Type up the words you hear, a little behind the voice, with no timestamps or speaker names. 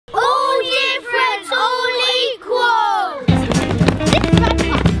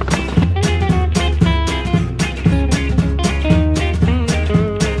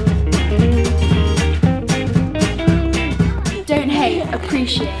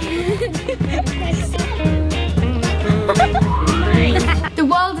The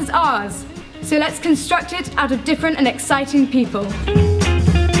world is ours, so let's construct it out of different and exciting people.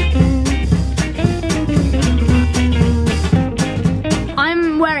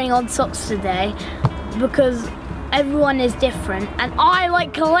 I'm wearing odd socks today because everyone is different and I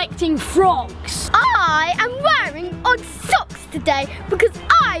like collecting frogs. I am wearing odd socks today because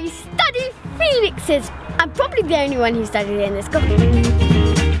I study phoenixes. I'm probably the only one who studied in this school.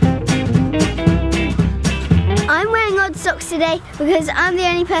 I'm wearing odd socks today because I'm the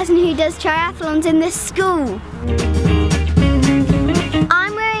only person who does triathlons in this school.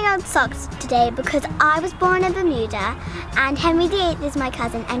 I'm wearing odd socks today because I was born in Bermuda and Henry VIII is my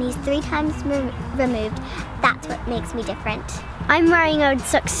cousin and he's 3 times removed. That's what makes me different. I'm wearing odd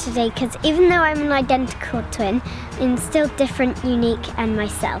socks today because even though I'm an identical twin, I'm still different, unique and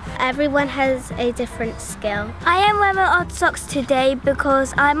myself. Everyone has a different skill. I am wearing odd socks today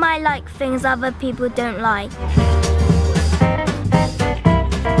because I might like things other people don't like.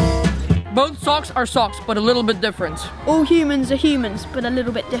 Both socks are socks, but a little bit different. All humans are humans, but a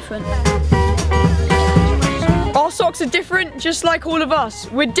little bit different. All socks are different, just like all of us.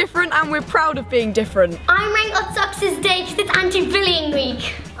 We're different and we're proud of being different. I'm wearing odd socks today because it's anti-bullying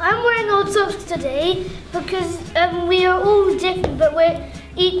week. I'm wearing odd socks today because we are all different, but we're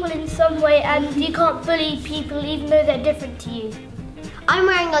equal in some way and you can't bully people even though they're different to you. I'm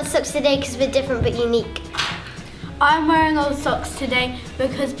wearing odd socks today because we're different but unique. I'm wearing odd socks today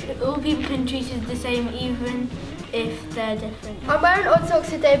because all people can treat us the same even if they're different. I'm wearing odd socks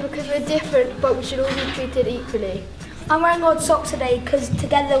today because we're different but we should all be treated equally. I'm wearing odd socks today because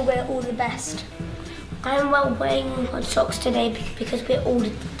together we're all the best. I'm wearing odd socks today because we're all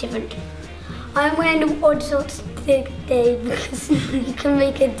different. I'm wearing odd socks today because we can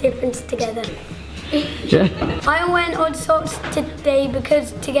make a difference together. I'm wearing odd socks today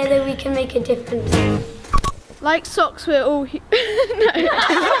because together we can make a difference. Like socks, we're all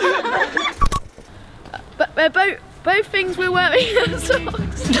But both things we're wearing are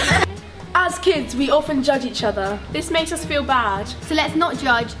socks. As kids, we often judge each other. This makes us feel bad. So let's not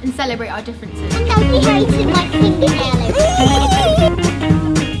judge and celebrate our differences. Nobody hated my fingernails.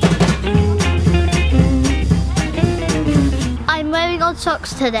 I'm wearing odd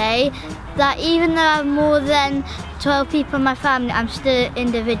socks today that even though I have more than 12 people in my family, I'm still an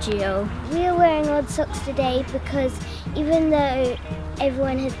individual. We are wearing odd socks today because even though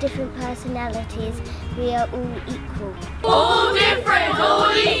everyone has different personalities, we are all equal. All different,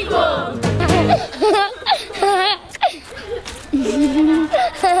 all equal!